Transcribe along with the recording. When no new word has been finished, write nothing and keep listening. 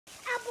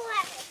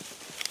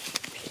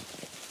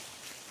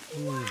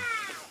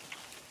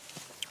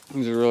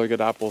These are really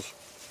good apples.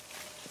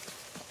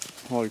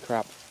 Holy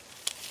crap.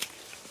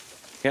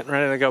 Getting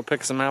ready to go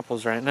pick some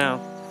apples right now.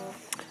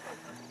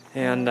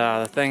 And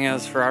the thing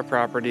is, for our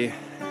property,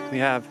 we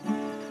have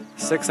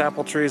 6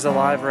 apple trees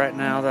alive right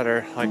now that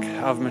are like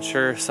of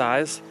mature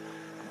size.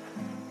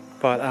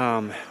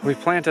 But we've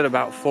planted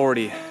about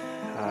 40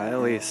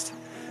 at least.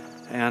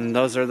 And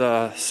those are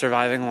the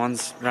surviving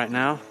ones right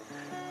now.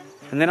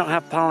 And they don't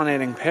have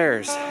pollinating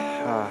pairs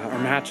or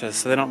matches,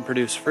 so they don't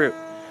produce fruit.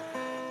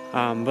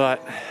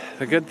 But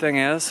the good thing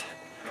is,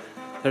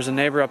 there's a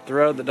neighbor up the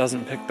road that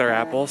doesn't pick their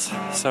apples,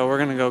 so we're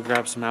gonna go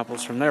grab some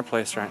apples from their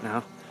place right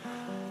now.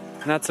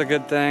 And that's a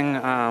good thing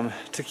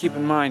to keep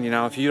in mind. You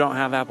know, if you don't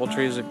have apple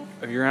trees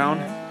of your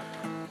own,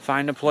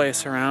 find a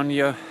place around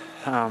you.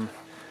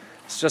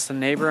 It's just a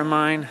neighbor of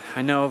mine.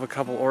 I know of a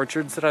couple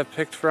orchards that I've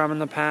picked from in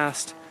the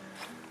past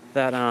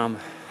that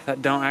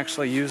that don't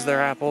actually use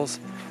their apples.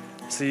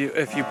 So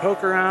if you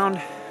poke around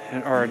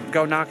or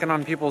go knocking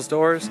on people's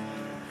doors,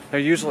 they're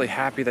usually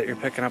happy that you're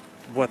picking up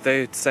what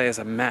they say is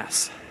a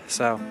mess.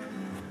 So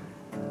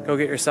go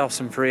get yourself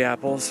some free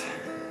apples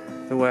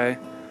the way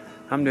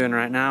I'm doing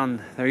right now,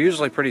 and they're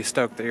usually pretty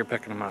stoked that you're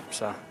picking them up,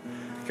 so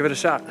give it a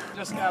shot.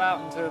 Just got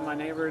out into my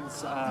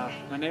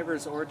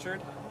neighbor's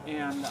orchard,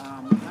 and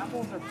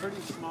apples are pretty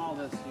small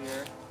this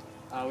year.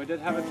 We did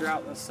have a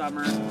drought this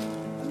summer,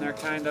 and they're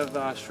kind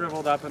of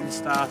shriveled up and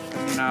stuff.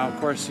 And, you know, of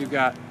course, you've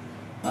got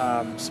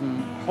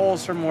some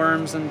holes from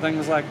worms and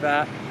things like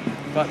that.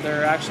 But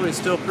they're actually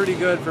still pretty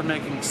good for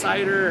making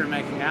cider or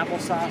making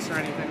applesauce or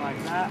anything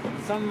like that.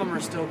 Some of them are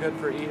still good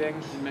for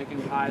eating and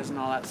making pies and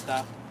all that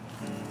stuff.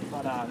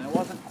 But it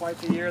wasn't quite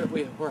the year that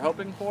we were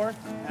hoping for,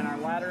 and our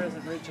ladder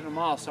isn't reaching them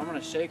all, so I'm going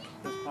to shake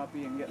this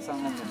puppy and get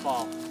some of them to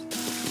fall.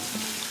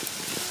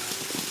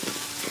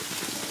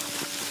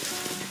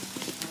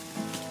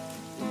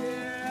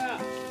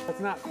 Yeah! That's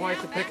not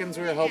quite the pickings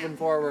we were hoping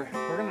for.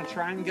 We're going to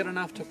try and get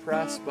enough to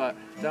press, but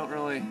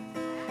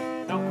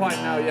don't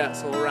quite know yet,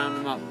 so we'll round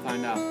them up and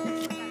find out.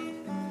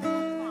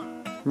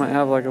 Might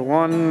have like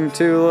 1 or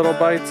 2 little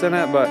bites in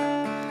it, but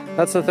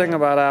that's the thing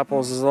about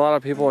apples, is a lot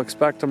of people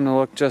expect them to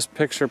look just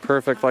picture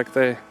perfect like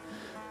they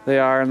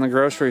are in the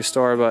grocery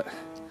store, but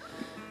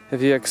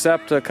if you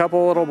accept a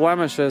couple little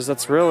blemishes,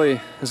 that's really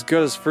as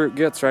good as fruit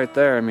gets right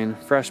there. I mean,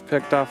 fresh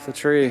picked off the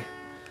tree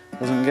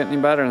doesn't get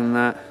any better than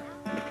that.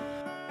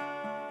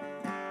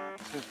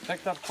 We've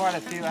picked up quite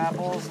a few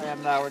apples,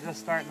 and we're just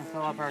starting to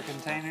fill up our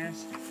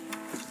containers.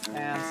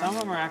 And some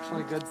of them are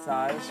actually good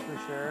size for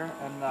sure,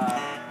 and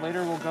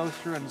later we'll go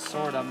through and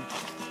sort them.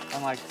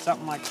 And like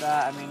something like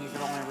that, I mean, you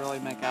can only really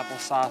make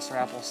applesauce or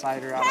apple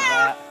cider out of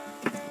that.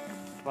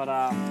 But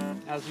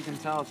as you can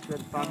tell, it's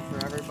good fun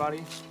for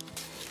everybody.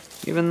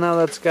 Even though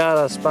that's got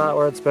a spot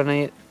where it's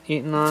been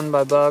eaten on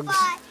by bugs,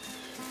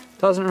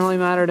 doesn't really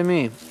matter to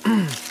me.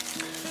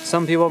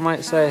 Some people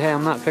might say, hey,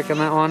 I'm not picking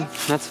that one.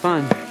 That's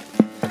fine.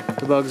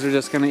 The bugs are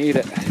just gonna eat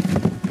it.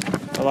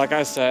 But like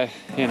I say,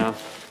 you know,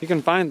 you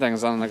can find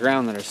things on the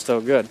ground that are still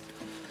good.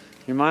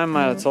 Your mind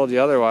might have told you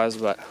otherwise,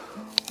 but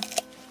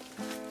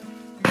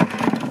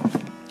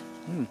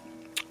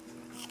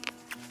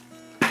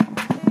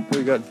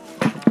pretty good.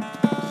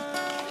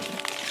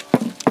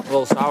 A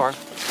little sour,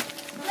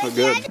 but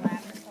good.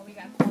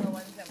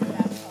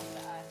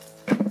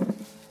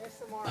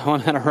 That one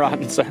had a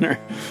rotten center.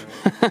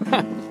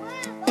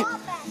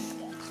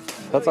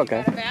 That's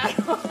okay. That's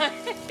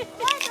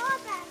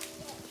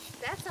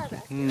our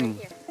best right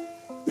here.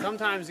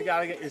 Sometimes you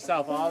gotta get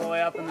yourself all the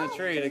way up in the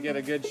tree to get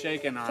a good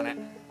shaking on it.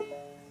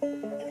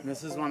 And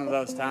this is one of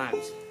those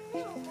times.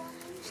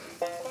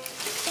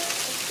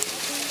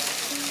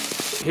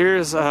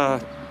 Here's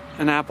an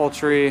apple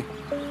tree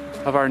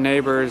of our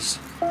neighbors.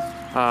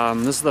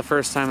 This is the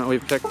first time that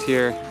we've picked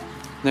here.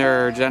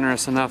 They're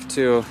generous enough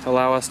to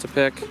allow us to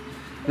pick.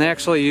 And they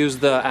actually use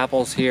the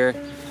apples here.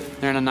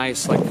 They're in a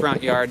nice like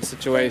front yard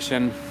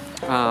situation.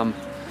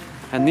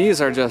 And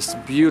these are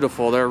just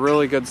beautiful. They're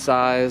really good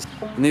size.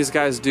 And these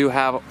guys do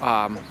have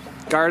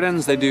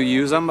gardens. They do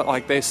use them, but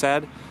like they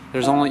said,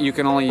 you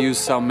can only use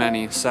so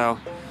many. So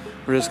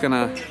we're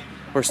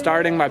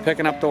starting by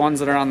picking up the ones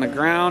that are on the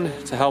ground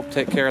to help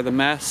take care of the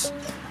mess,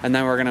 and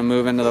then we're gonna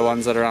move into the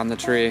ones that are on the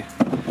tree.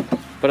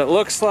 But it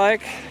looks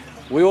like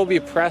we will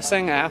be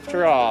pressing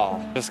after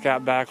all. Just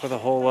got back with a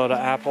whole load of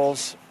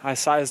apples. I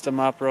sized them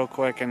up real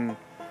quick and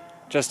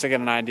just to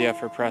get an idea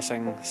for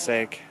pressing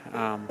sake.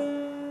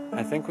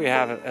 I think we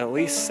have at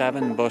least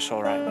 7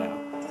 bushel right now.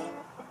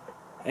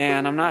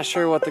 And I'm not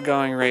sure what the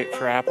going rate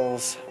for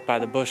apples by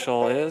the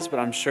bushel is, but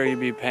I'm sure you'd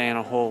be paying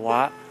a whole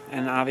lot.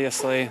 And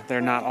obviously, they're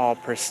not all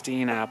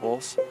pristine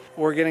apples.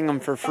 We're getting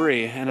them for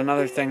free. And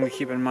another thing to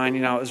keep in mind,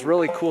 you know, it was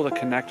really cool to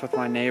connect with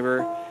my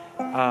neighbor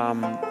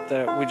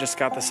that we just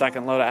got the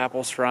second load of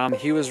apples from.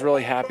 He was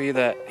really happy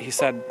that he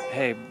said,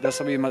 hey, this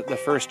will be the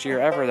first year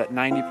ever that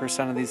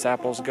 90% of these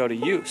apples go to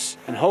use.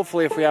 And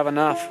hopefully if we have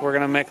enough, we're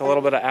gonna make a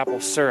little bit of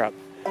apple syrup.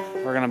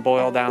 We're gonna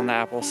boil down the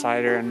apple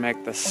cider and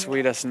make the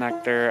sweetest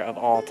nectar of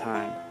all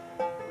time.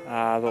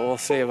 But we'll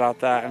see about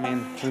that. I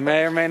mean, we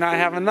may or may not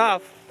have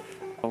enough.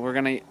 We're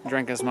gonna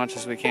drink as much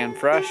as we can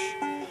fresh,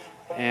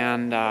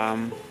 and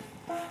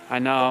I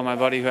know my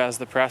buddy who has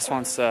the press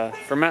wants to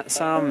ferment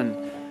some,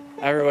 and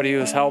everybody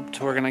who's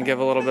helped, we're gonna give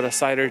a little bit of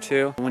cider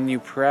to. When you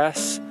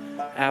press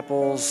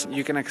apples,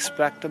 you can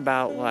expect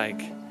about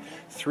like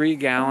 3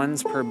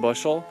 gallons per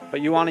bushel,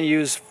 but you want to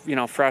use, you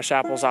know, fresh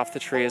apples off the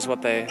tree is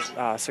what they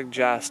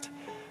suggest.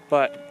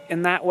 But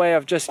in that way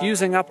of just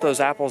using up those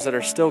apples that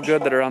are still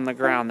good, that are on the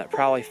ground, that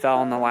probably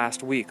fell in the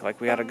last week,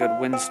 like we had a good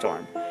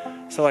windstorm.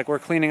 So like we're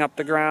cleaning up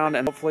the ground,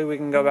 and hopefully we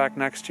can go back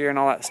next year and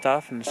all that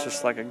stuff, and it's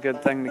just like a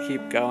good thing to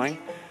keep going.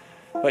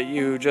 But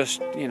you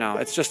just, you know,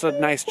 it's just a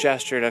nice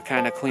gesture to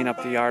kind of clean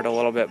up the yard a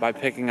little bit by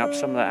picking up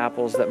some of the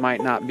apples that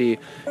might not be,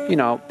 you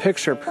know,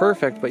 picture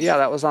perfect, but yeah,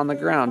 that was on the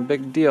ground,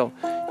 big deal.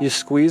 You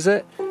squeeze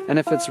it, and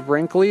if it's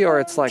wrinkly or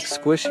it's like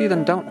squishy,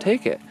 then don't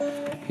take it,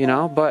 you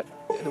know. But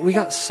we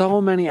got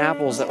so many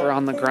apples that were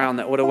on the ground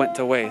that would have went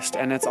to waste,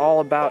 and it's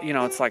all about, you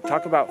know, it's like,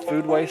 talk about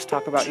food waste,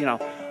 talk about, you know,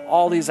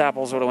 all these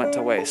apples would have went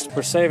to waste.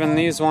 We're saving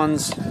these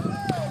ones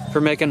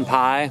for making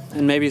pie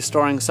and maybe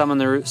storing some in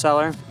the root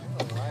cellar.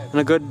 And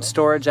a good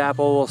storage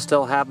apple will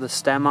still have the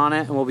stem on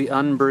it and will be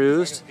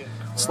unbruised.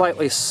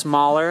 Slightly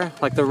smaller,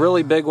 like the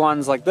really big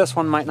ones, like this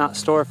one might not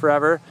store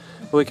forever,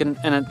 but we can,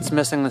 and it's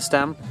missing the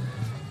stem.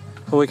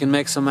 But we can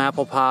make some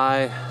apple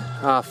pie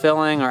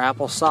filling or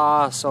apple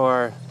sauce,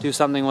 or do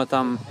something with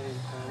them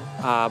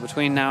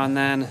between now and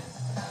then.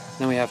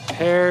 Then we have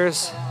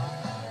pears.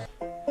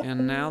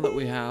 And now that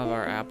we have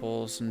our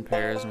apples and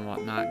pears and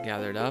whatnot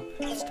gathered up,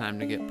 it's time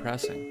to get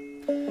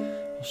pressing.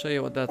 I'll show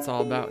you what that's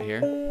all about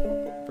here.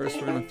 First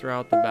we're going to throw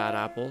out the bad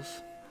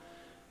apples,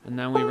 and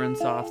then we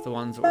rinse off the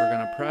ones that we're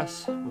going to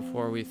press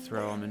before we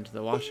throw them into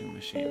the washing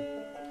machine.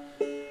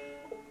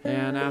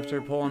 And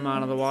after pulling them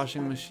out of the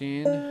washing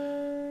machine,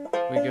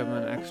 we give them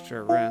an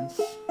extra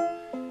rinse.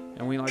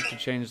 And we like to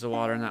change the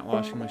water in that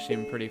washing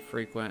machine pretty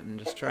frequent and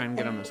just try and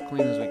get them as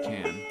clean as we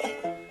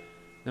can.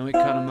 Then we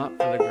cut them up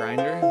for the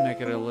grinder, make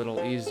it a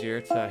little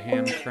easier to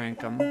hand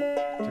crank them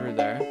through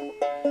there.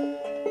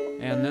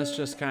 And this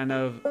just kind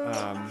of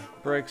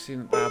breaks the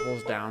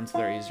apples down so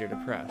they're easier to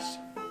press.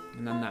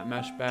 And then that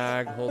mesh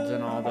bag holds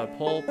in all the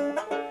pulp,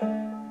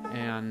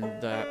 and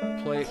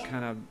that plate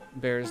kind of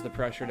bears the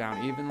pressure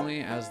down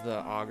evenly as the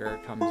auger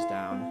comes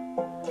down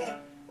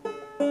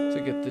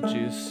to get the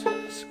juice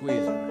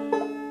squeezing.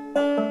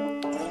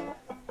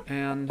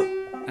 And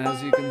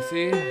as you can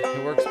see,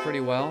 it works pretty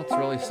well. It's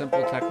really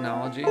simple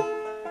technology,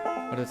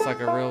 but it's like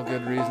a real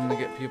good reason to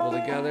get people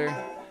together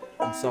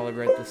and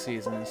celebrate the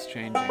seasons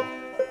changing.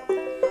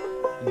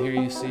 And here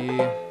you see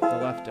the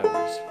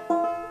leftovers.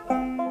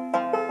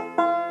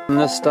 And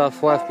this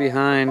stuff left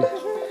behind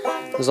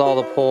is all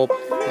the pulp,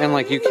 and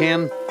like you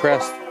can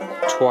press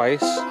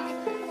twice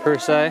per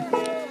se.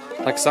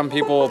 Like some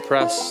people will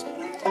press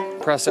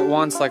it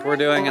once like we're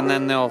doing, and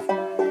then they'll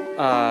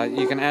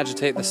you can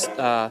agitate this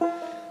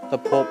the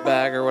pulp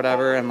bag or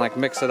whatever and like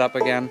mix it up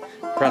again,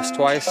 press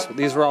twice.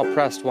 These were all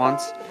pressed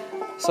once.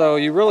 So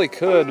you really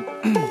could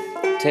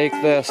take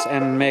this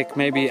and make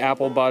maybe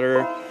apple butter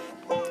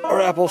or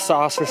apple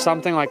sauce or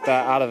something like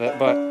that out of it,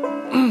 but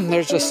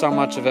there's just so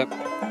much of it.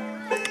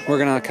 We're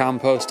gonna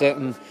compost it,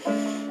 and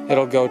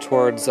it'll go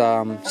towards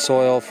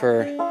soil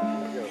for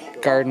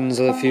gardens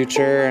of the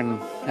future and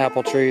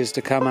apple trees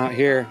to come out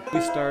here. We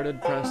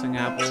started pressing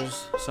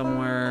apples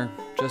somewhere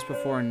just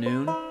before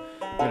noon.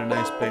 We had a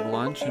nice big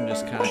lunch and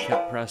just kind of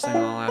kept pressing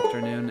all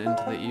afternoon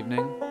into the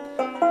evening.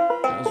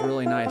 It was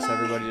really nice.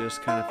 Everybody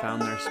just kind of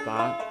found their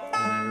spot,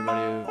 and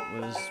everybody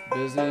was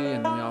busy,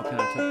 and we all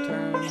kind of took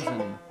turns,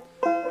 and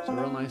it's a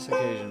real nice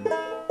occasion.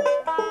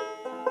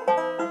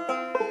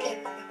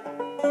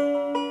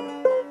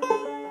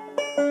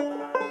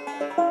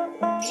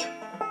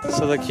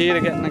 So the key to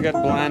getting a good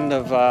blend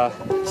of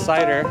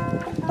cider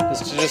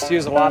is to just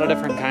use a lot of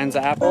different kinds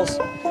of apples.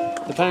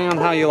 Depending on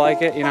how you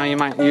like it, you know, you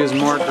might use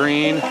more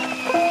green.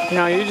 You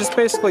know, you just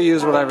basically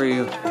use whatever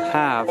you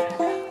have.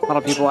 A lot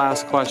of people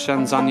ask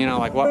questions on, you know,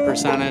 like what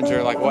percentage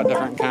or like what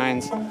different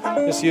kinds.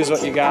 Just use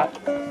what you got.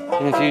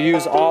 And if you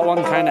use all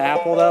one kind of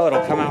apple though,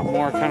 it'll come out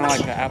more kind of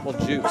like the apple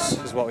juice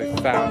is what we've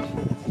found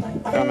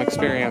from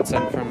experience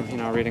and from, you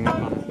know, reading up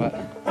on it. But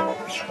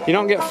you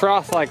don't get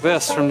froth like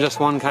this from just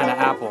one kind of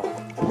apple.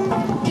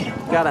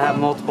 You gotta have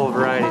multiple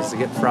varieties to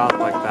get froth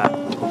like that.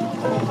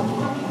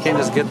 You can't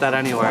just get that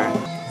anywhere.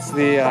 It's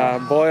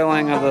the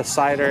boiling of the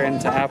cider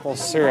into apple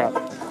syrup.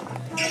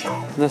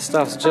 And this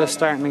stuff's just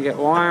starting to get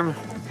warm.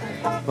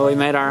 But we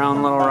made our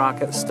own little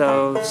rocket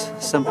stoves,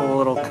 simple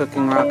little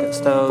cooking rocket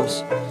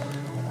stoves.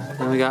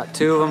 And we got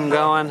 2 of them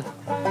going.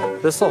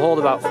 This will hold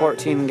about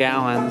 14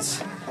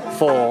 gallons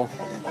full,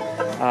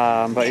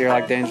 but you're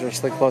like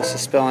dangerously close to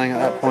spilling at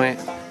that point.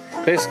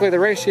 Basically the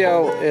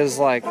ratio is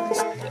like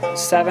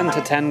 7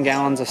 to 10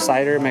 gallons of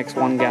cider makes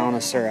 1 gallon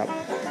of syrup.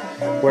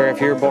 Where if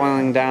you're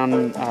boiling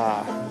down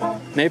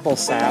maple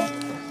sap,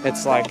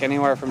 it's like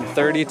anywhere from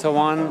 30 to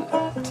 1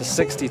 to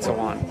 60 to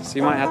 1. So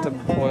you might have to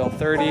boil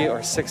 30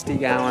 or 60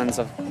 gallons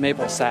of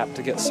maple sap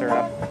to get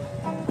syrup.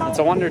 It's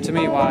a wonder to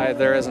me why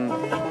there isn't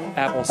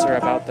apple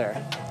syrup out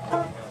there.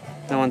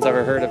 no one's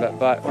ever heard of it,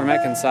 but we're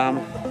making some,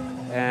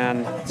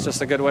 and it's just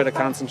a good way to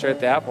concentrate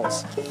the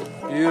apples.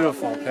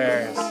 Beautiful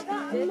pears,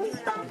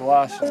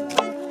 blushing.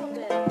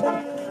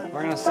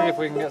 We're gonna see if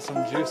we can get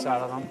some juice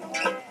out of them.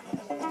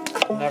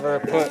 Never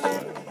put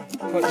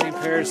any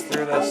pears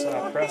through this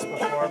press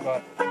before,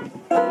 but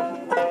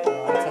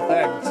it's a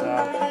thing, so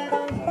I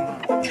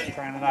don't know, just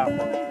trying it out.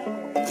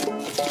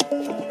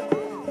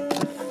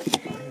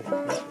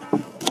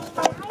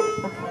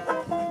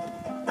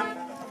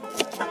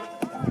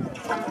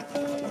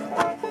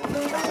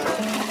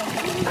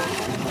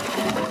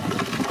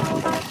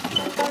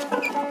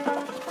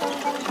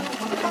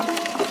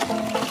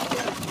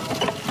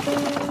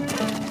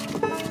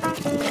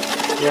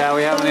 Yeah,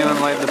 we haven't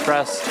even laid the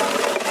press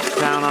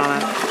down on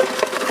it.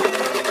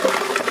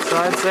 So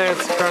I'd say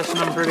it's crushing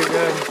them pretty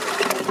good.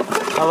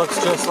 That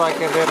looks just like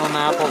it did when the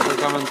apples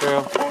were coming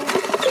through.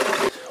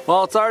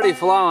 Well, it's already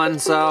flowing,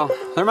 so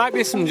there might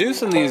be some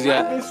juice in these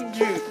yet. There's some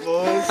juice,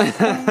 boys.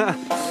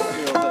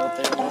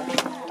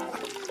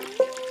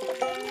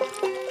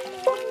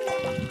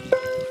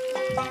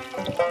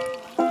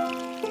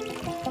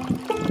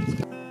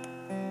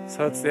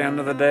 So it's the end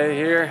of the day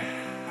here.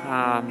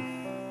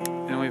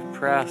 And we've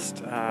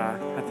pressed,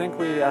 I think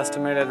we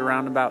estimated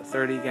around about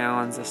 30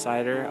 gallons of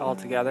cider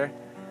altogether.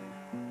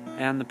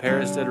 And the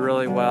pears did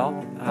really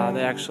well.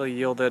 They actually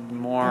yielded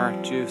more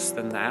juice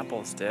than the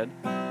apples did.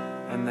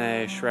 And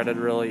they shredded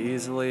really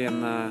easily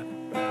in the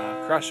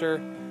crusher,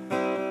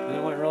 and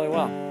it went really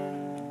well.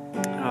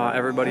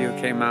 Everybody who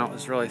came out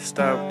was really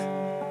stoked.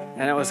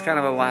 And it was kind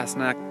of a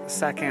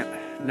last-second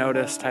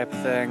notice type of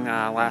thing.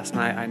 Last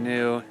night I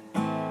knew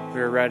we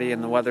were ready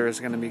and the weather was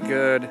going to be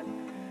good.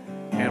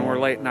 And we're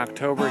late in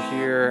October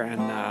here,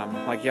 and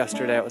like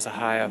yesterday it was a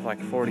high of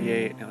like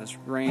 48, and it was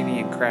rainy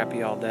and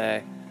crappy all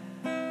day.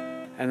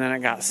 And then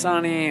it got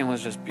sunny and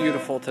was just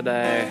beautiful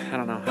today. I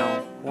don't know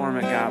how warm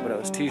it got, but it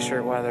was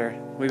t-shirt weather.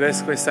 We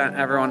basically sent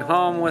everyone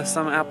home with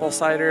some apple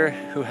cider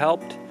who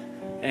helped,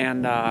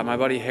 and my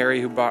buddy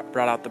Harry, who brought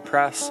out the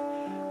press,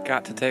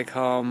 got to take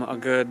home a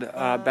good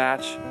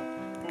batch,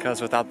 because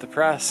without the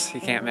press he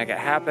can't make it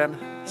happen.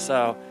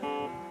 So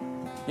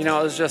you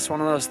know, it was just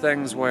one of those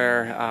things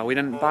where we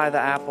didn't buy the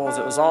apples.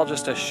 It was all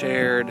just a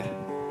shared,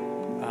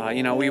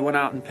 you know, we went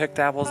out and picked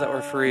apples that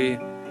were free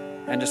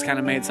and just kind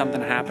of made something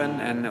happen,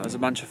 and it was a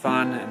bunch of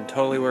fun and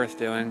totally worth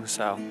doing.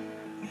 So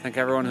I think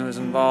everyone who was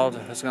involved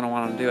is going to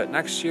want to do it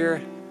next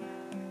year,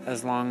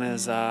 as long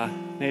as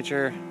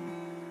nature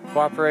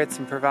cooperates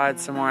and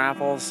provides some more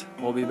apples.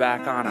 We'll be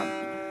back on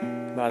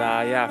them. But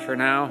yeah, for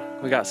now,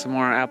 we got some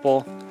more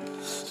apple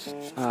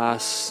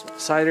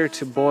cider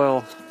to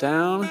boil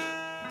down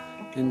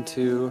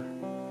into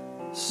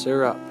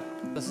syrup.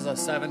 This is a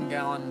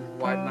 7-gallon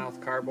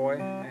wide-mouth carboy,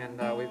 and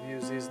we've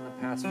used these in the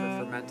past for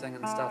fermenting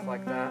and stuff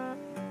like that.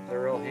 They're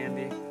real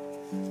handy,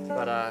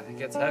 but it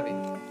gets heavy.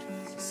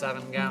 It's a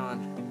 7-gallon.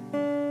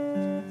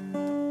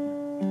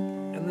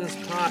 In this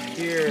pot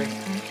here,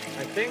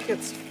 I think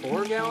it's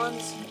 4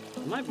 gallons.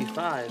 It might be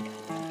 5,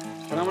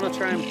 but I'm gonna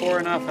try and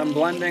pour enough. I'm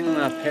blending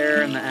the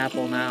pear and the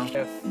apple now.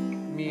 If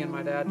me and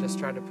my dad just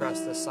tried to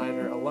press this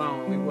cider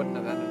alone, we wouldn't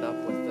have ended up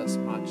with this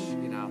much,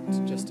 you know,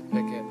 just to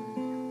pick it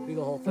and do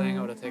the whole thing. It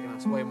would have taken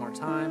us way more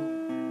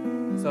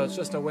time. So it's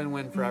just a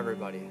win-win for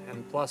everybody.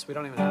 And plus, we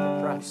don't even have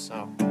a press,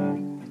 so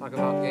talk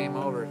about game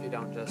over if you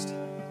don't just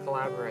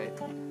collaborate.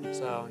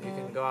 So you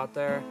can go out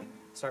there,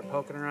 start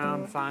poking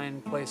around,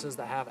 find places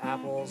that have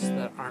apples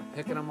that aren't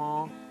picking them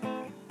all,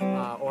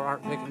 or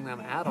aren't picking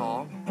them at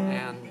all,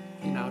 and,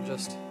 you know,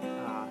 just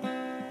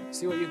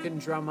see what you can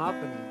drum up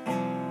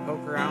and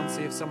poke around,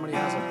 see if somebody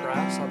has a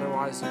press.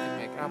 Otherwise, you can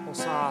make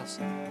applesauce,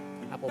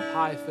 apple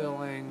pie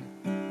filling,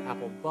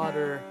 apple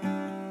butter,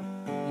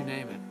 you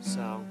name it.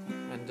 So,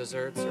 and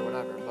desserts or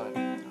whatever. But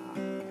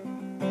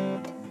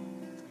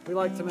we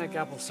like to make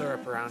apple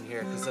syrup around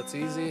here because it's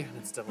easy and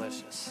it's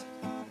delicious.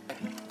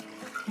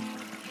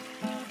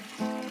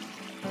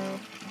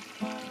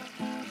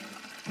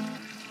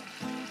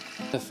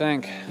 I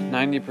think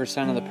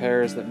 90% of the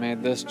pears that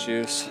made this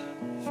juice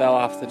fell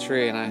off the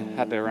tree, and I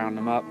had to round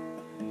them up.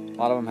 A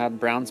lot of them had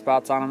brown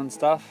spots on them and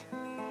stuff.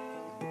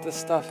 But this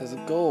stuff is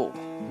gold,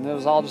 and it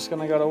was all just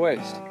gonna go to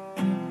waste.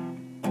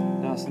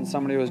 Now, since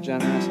somebody was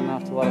generous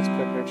enough to let us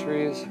pick their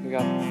trees, we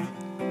got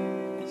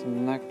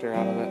some nectar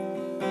out of it.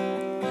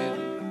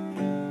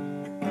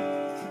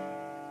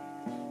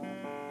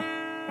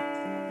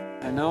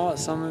 I know what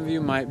some of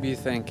you might be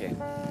thinking.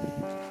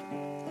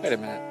 Wait a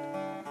minute.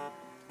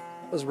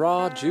 Was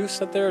raw juice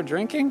that they were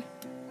drinking?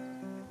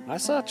 I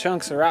saw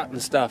chunks of rotten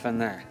stuff in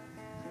there.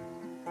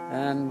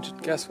 And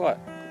guess what?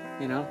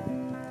 You know,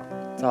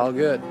 it's all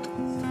good.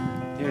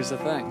 Here's the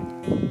thing.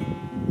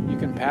 You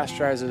can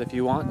pasteurize it if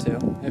you want to.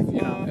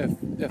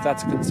 If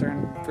that's a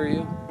concern for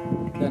you,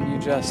 then you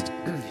just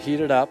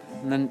heat it up.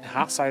 And then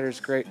hot cider is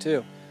great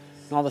too.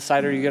 And all the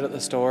cider you get at the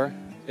store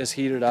is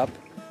heated up.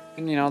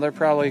 And you know, they're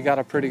probably got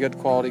a pretty good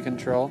quality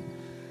control.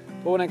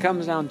 But when it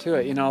comes down to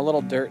it, you know, a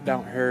little dirt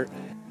don't hurt.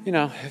 You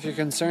know, if you're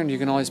concerned, you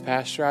can always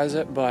pasteurize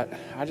it, but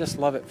I just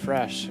love it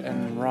fresh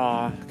and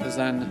raw, because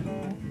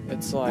then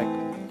it's like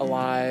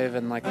alive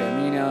and like the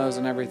aminos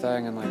and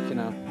everything, and like, you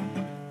know,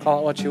 call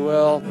it what you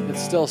will,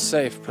 it's still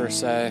safe per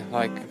se.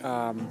 Like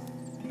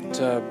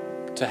to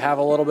have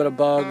a little bit of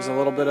bugs, a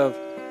little bit of,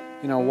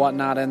 you know,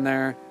 whatnot in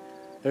there.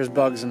 There's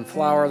bugs in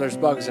flour, there's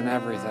bugs in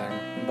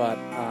everything, but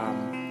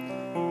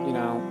you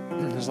know,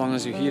 as long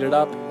as you heat it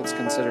up, it's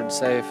considered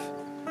safe.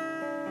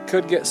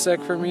 Could get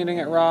sick from eating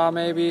it raw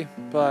maybe,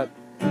 but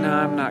no,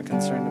 I'm not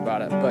concerned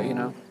about it. But you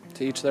know,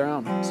 to each their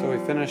own. So we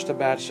finished a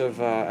batch of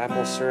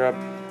apple syrup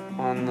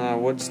on the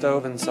wood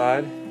stove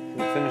inside.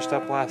 We finished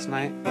up last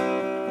night,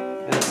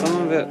 and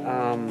some of it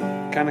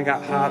kind of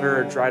got hotter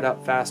or dried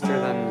up faster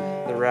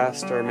than the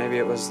rest, or maybe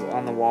it was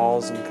on the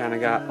walls and kind of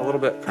got a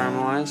little bit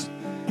caramelized.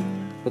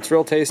 It's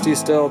real tasty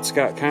still. It's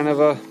got kind of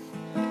a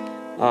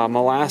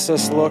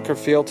molasses look or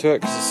feel to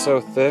it because it's so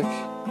thick,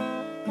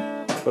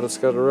 but it's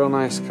got a real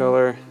nice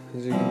color,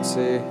 as you can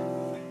see.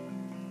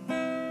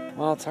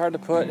 Well, it's hard to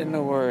put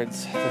into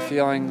words the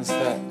feelings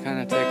that kind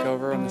of take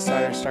over when the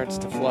cider starts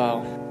to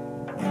flow.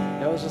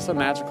 It was just a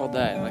magical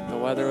day. Like, the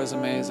weather was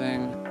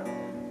amazing.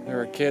 There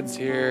were kids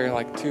here,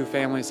 like 2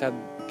 families had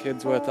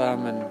kids with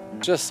them,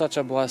 and just such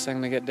a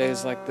blessing to get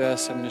days like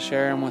this and to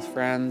share them with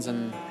friends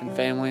and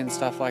family and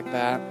stuff like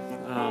that.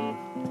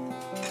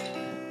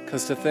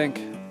 Because to think,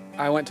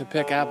 I went to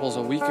pick apples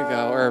a week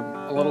ago, or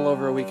a little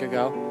over a week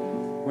ago.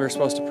 We were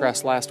supposed to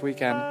press last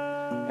weekend,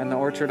 and the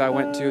orchard I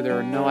went to, there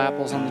were no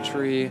apples on the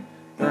tree.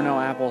 There were no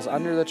apples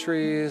under the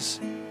trees.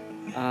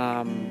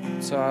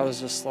 So I was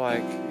just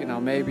like, you know,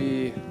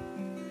 maybe,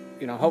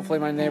 you know, hopefully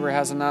my neighbor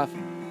has enough.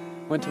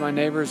 Went to my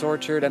neighbor's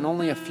orchard, and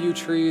only a few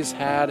trees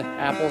had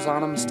apples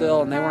on them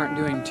still, and they weren't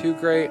doing too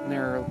great, and they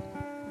were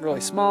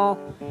really small,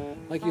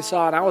 like you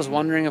saw, and I was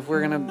wondering if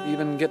we're gonna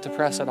even get to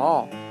press at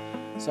all.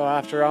 So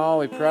after all,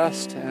 we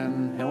pressed,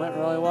 and it went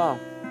really well.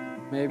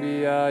 Maybe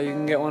you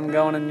can get one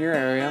going in your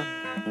area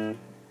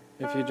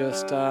if you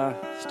just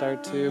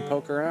start to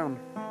poke around.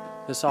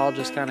 This all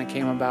just kind of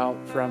came about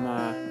from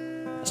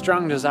a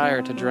strong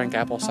desire to drink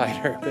apple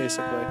cider,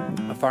 basically.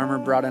 A farmer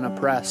brought in a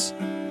press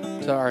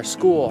to our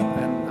school,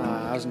 and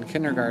I was in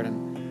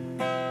kindergarten.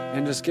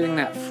 And just getting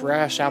that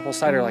fresh apple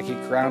cider, like he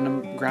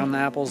ground the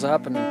apples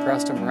up and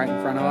pressed them right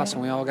in front of us,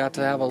 and we all got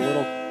to have a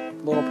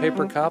little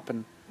paper cup,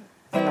 and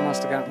I think I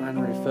must have gotten mine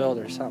refilled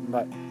or something,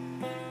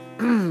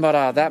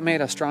 but that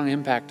made a strong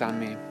impact on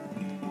me.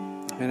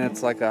 And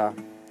it's like a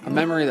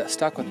memory that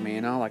stuck with me,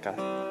 you know, like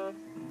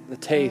the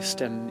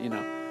taste, and, you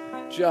know,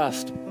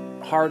 just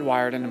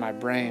hardwired into my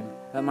brain.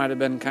 That might have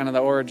been kind of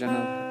the origin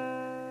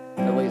of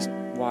at least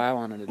why I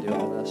wanted to do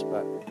all this,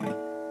 but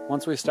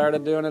once we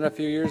started doing it a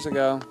few years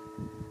ago,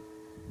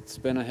 it's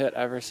been a hit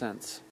ever since.